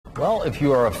Well, if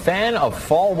you are a fan of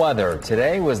fall weather,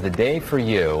 today was the day for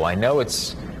you. I know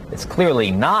it's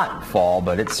clearly not fall,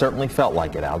 but it certainly felt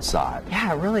like it outside.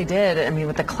 Yeah, it really did. I mean,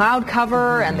 with the cloud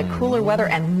cover and the cooler weather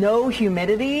and no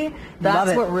humidity,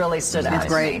 that's what really stood out. It's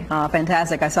great.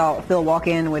 Fantastic. I saw Phil walk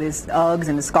in with his Uggs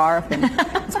and his scarf and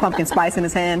his pumpkin spice in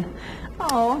his hand.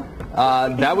 Oh.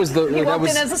 That was the. He that walked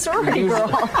was in as a sorority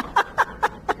girl.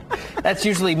 That's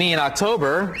usually me in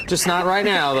October, just not right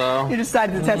now, though. You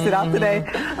decided to test it out today.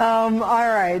 All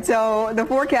right, so the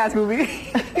forecast movie,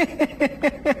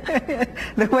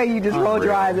 the way you just rolled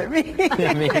your eyes at me,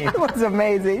 it was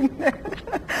amazing.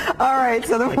 All right,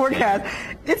 so the forecast,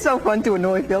 it's so fun to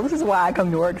annoy Phil. This is why I come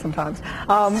to work sometimes.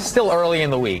 Still early in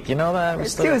the week, you know that?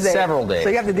 It's still Tuesday, several days. so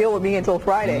you have to deal with me until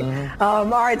Friday. All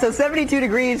right, so 72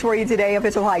 degrees for you today,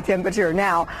 official high temperature.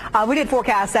 Now, we did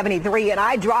forecast 73, and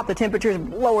I dropped the temperatures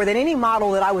lower than any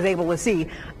model that I was able to see.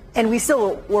 And we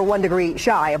still were 1 degree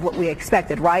shy of what we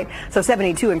expected, right? So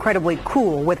 72, incredibly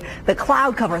cool with the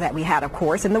cloud cover that we had, of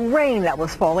course, and the rain that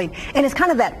was falling. And it's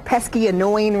kind of that pesky,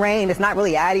 annoying rain. It's not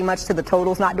really adding much to the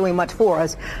totals, not doing much for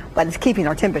us, but it's keeping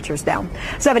our temperatures down.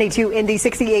 72 Indy,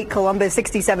 68 Columbus,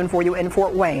 67 for you in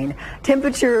Fort Wayne.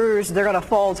 Temperatures, they're going to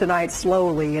fall tonight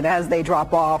slowly, and as they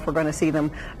drop off, we're going to see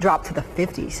them drop to the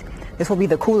 50s. This will be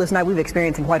the coolest night we've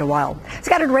experienced in quite a while.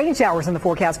 Scattered rain showers in the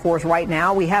forecast for us right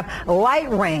now. We have light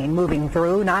rain moving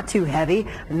through, not too heavy,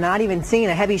 not even seeing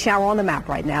a heavy shower on the map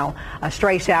right now. A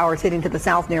stray shower sitting to the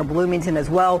south near Bloomington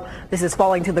as well. This is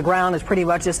falling to the ground. It's pretty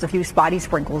much just a few spotty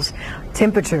sprinkles.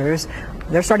 Temperatures,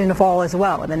 they're starting to fall as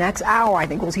well. In the next hour, I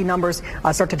think we'll see numbers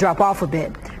start to drop off a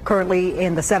bit. Currently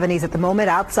in the 70s at the moment.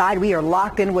 Outside, we are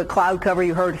locked in with cloud cover.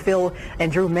 You heard Phil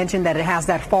and Drew mention that it has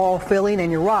that fall feeling,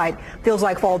 and you're right. Feels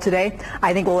like fall today.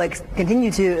 I think we'll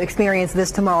continue to experience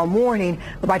this tomorrow morning,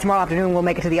 but by tomorrow afternoon, we'll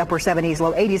make it to the upper 70s,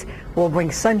 low 80s. We'll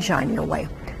bring sunshine your way.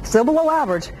 Still below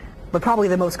average, but probably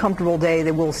the most comfortable day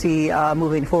that we'll see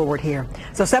moving forward here.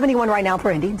 So 71 right now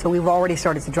for Indy, so we've already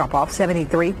started to drop off.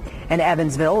 73 in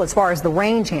Evansville. As far as the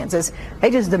rain chances,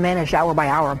 they just diminish hour by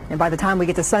hour. And by the time we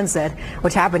get to sunset,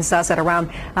 which happens to us at around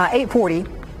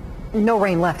 8:40, no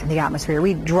rain left in the atmosphere.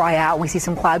 We dry out. We see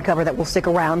some cloud cover that will stick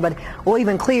around, but we'll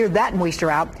even clear that moisture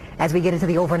out as we get into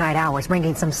the overnight hours,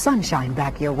 bringing some sunshine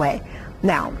back your way.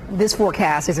 Now, this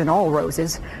forecast isn't all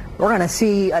roses. We're going to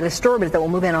see a disturbance that will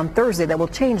move in on Thursday that will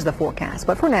change the forecast.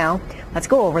 But for now, let's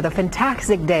go over the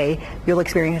fantastic day you'll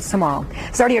experience tomorrow.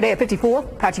 Starting your day at 54,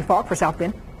 patchy fog for South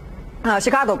Bend.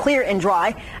 Chicago clear and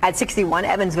dry at 61.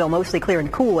 Evansville mostly clear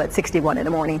and cool at 61 in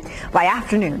the morning. By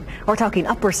afternoon, we're talking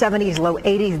upper 70s, low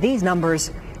 80s. These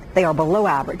numbers, they are below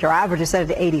average. Our average is set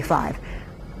at 85.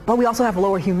 But we also have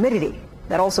lower humidity.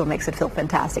 That also makes it feel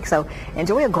fantastic. So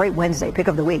enjoy a great Wednesday, pick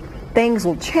of the week. Things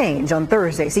will change on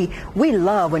Thursday. See, we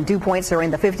love when dew points are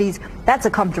in the 50s. That's a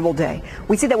comfortable day.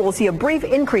 We see that we'll see a brief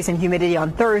increase in humidity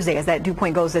on Thursday as that dew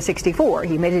point goes to 64.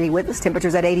 Humidity with us,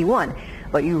 temperatures at 81.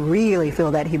 But you really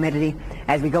feel that humidity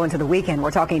as we go into the weekend.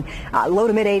 We're talking low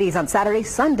to mid 80s on Saturday.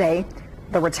 Sunday,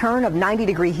 the return of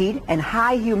 90-degree heat and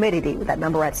high humidity with that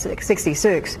number at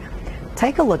 66.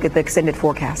 Take a look at the extended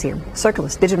forecast here.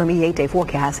 Circulus Digital Me 8-day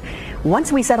forecast. Once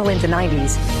we settle into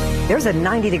 90s, there's a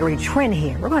 90-degree trend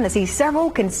here. We're going to see several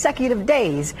consecutive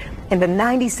days in the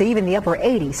 90s to even the upper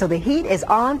 80s. So the heat is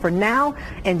on for now.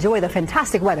 Enjoy the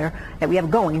fantastic weather that we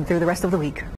have going through the rest of the week.